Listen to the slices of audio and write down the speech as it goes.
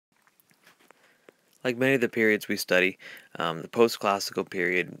Like many of the periods we study, the post-classical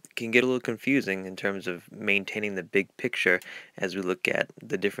period can get a little confusing in terms of maintaining the big picture as we look at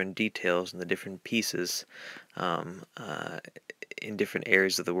the different details and the different pieces um, uh, in different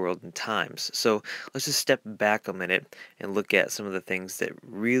areas of the world and times. So let's just step back a minute and look at some of the things that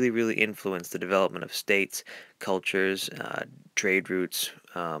really influence the development of states, cultures, trade routes.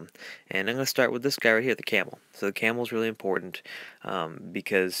 And I'm going to start with this guy right here, the camel. So the camel is really important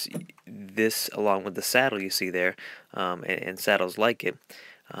because this, along with the saddle you see there, and saddles like it,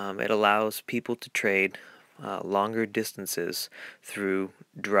 it allows people to trade longer distances through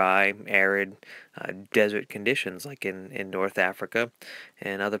dry, arid, desert conditions, like in North Africa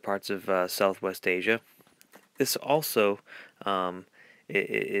and other parts of Southwest Asia. This also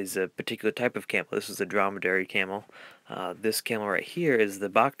is a particular type of camel. This is a dromedary camel. This camel right here is the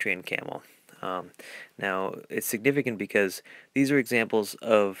Bactrian camel. Um, Now, it's significant because these are examples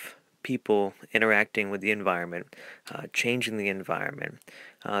of people interacting with the environment, changing the environment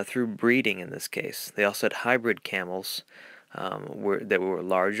through breeding in this case. They also had hybrid camels that were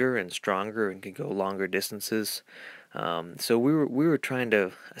larger and stronger and could go longer distances. So we were trying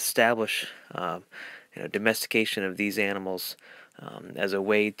to establish domestication of these animals as a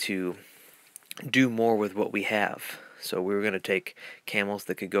way to do more with what we have. So we were going to take camels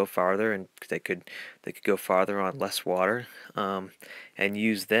that could go farther and they could go farther on less water, and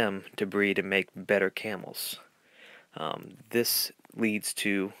use them to breed and make better camels. This leads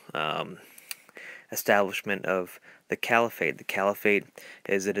to establishment of the caliphate. The caliphate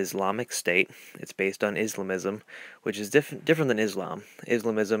is an Islamic state. It's based on Islamism, which is different than Islam.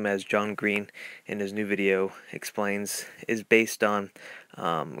 Islamism, as John Green in his new video explains, is based on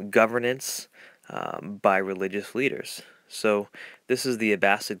governance by religious leaders. So this is the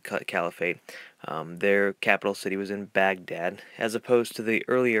Abbasid Caliphate. Their capital city was in Baghdad, as opposed to the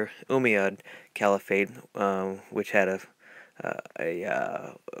earlier Umayyad Caliphate, which had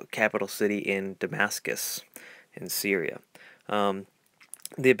a capital city in Damascus, in Syria. Um,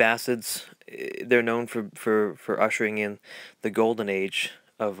 the Abbasids, they're known for ushering in the golden age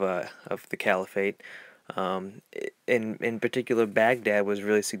of the Caliphate. In particular, Baghdad was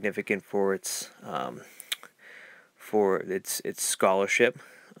really significant for its scholarship,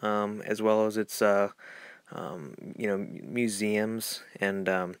 as well as its museums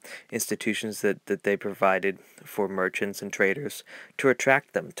and institutions that they provided for merchants and traders to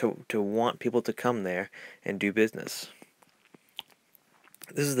attract them, to want people to come there and do business.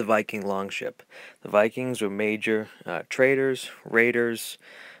 This is the Viking longship. The Vikings were major traders, raiders,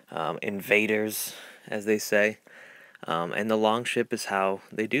 invaders, as they say. And the longship is how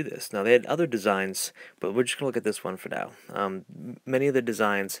they do this. Now, they had other designs, but we're just going to look at this one for now. Many of the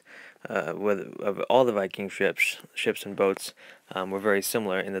designs of all the Viking ships and boats were very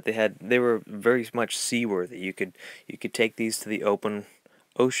similar in that they were very much seaworthy. You could take these to the open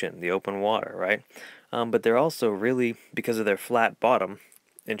ocean, the open water, right? But they're also really, because of their flat bottom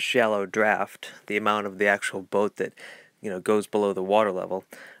and shallow draft, the amount of the actual boat that goes below the water level,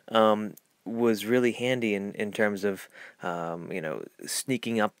 was really handy in terms of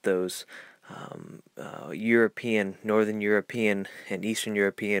sneaking up those Northern European and Eastern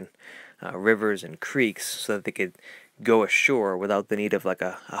European rivers and creeks, so that they could go ashore without the need of like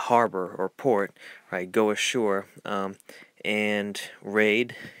a harbor or port, right? Go ashore and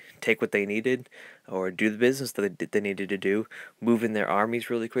raid, take what they needed, or do the business that they needed to do, move in their armies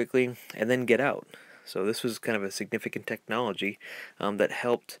really quickly, and then get out. So this was kind of a significant technology that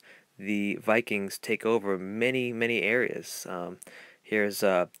helped the Vikings take over many areas. Here's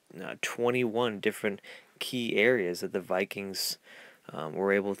 21 different key areas that the Vikings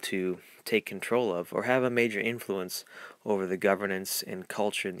were able to take control of or have a major influence over the governance and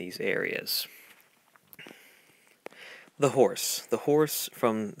culture in these areas. The horse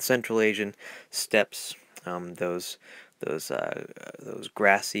from Central Asian steppes, those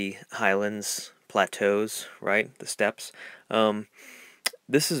grassy highlands, plateaus, right? The steppes.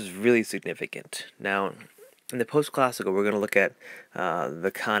 This is really significant. Now, in the post-classical, we're going to look at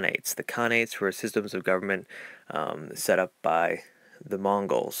the Khanates. The Khanates were systems of government set up by the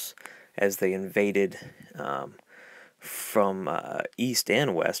Mongols as they invaded from east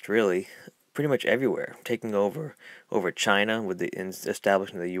and west, really, pretty much everywhere, taking over China with the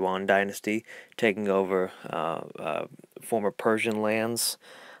establishment of the Yuan dynasty, taking over former Persian lands,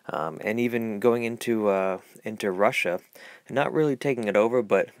 and even going into Russia, not really taking it over,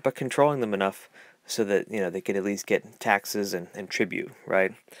 but controlling them enough so that they could at least get taxes and tribute,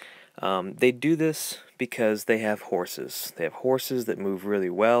 right? They do this because they have horses. They have horses that move really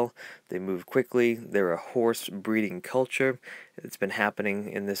well. They move quickly. They're a horse breeding culture. It's been happening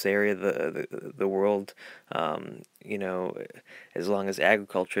in this area, the world, you know, as long as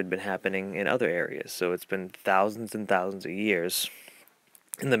agriculture had been happening in other areas. So it's been thousands and thousands of years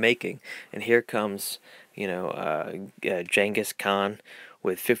in the making. And here comes, Genghis Khan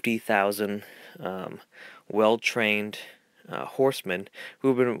with 50,000 well-trained horsemen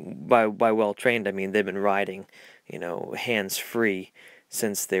who've been, by well-trained, I mean they've been riding, hands-free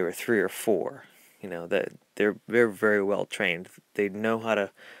since they were 3 or 4. That they're very well trained. They know how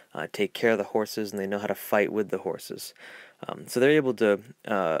to take care of the horses, and they know how to fight with the horses. So they're able to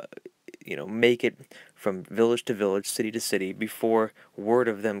make it from village to village, city to city, before word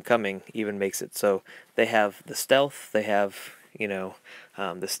of them coming even makes it. So they have the stealth, they have,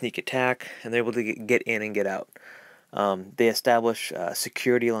 the sneak attack, and they're able to get in and get out. They establish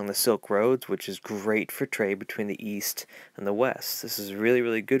security along the Silk Roads, which is great for trade between the East and the West. This is really,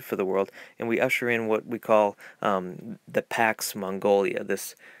 really good for the world, and we usher in what we call the Pax Mongolia,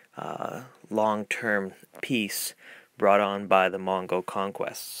 this long-term peace brought on by the Mongol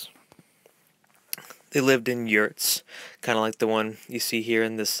conquests. They lived in yurts, kind of like the one you see here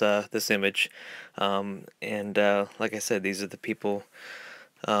in this image, and like I said, these are the people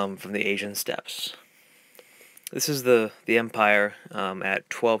from the Asian steppes. This is the empire at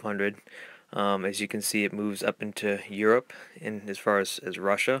 1200. As you can see, it moves up into Europe, in as far as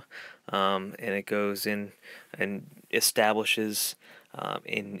Russia, and it goes in and establishes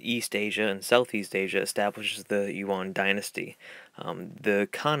in East Asia and Southeast Asia, establishes the Yuan dynasty. The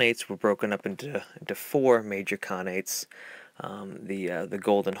Khanates were broken up into 4 major Khanates: the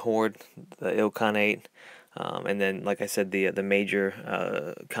Golden Horde, the Ilkhanate, and then, like I said, the major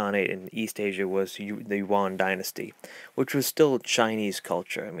Khanate in East Asia was the Yuan dynasty, which was still Chinese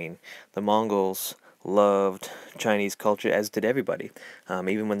culture. I mean, the Mongols loved Chinese culture, as did everybody.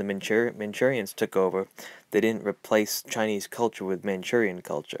 Even when the Manchurians took over, they didn't replace Chinese culture with Manchurian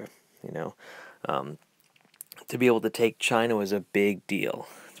culture. To be able to take China was a big deal.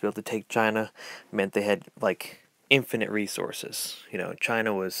 To be able to take China meant they had like infinite resources.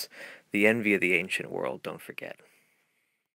 China was the envy of the ancient world, don't forget.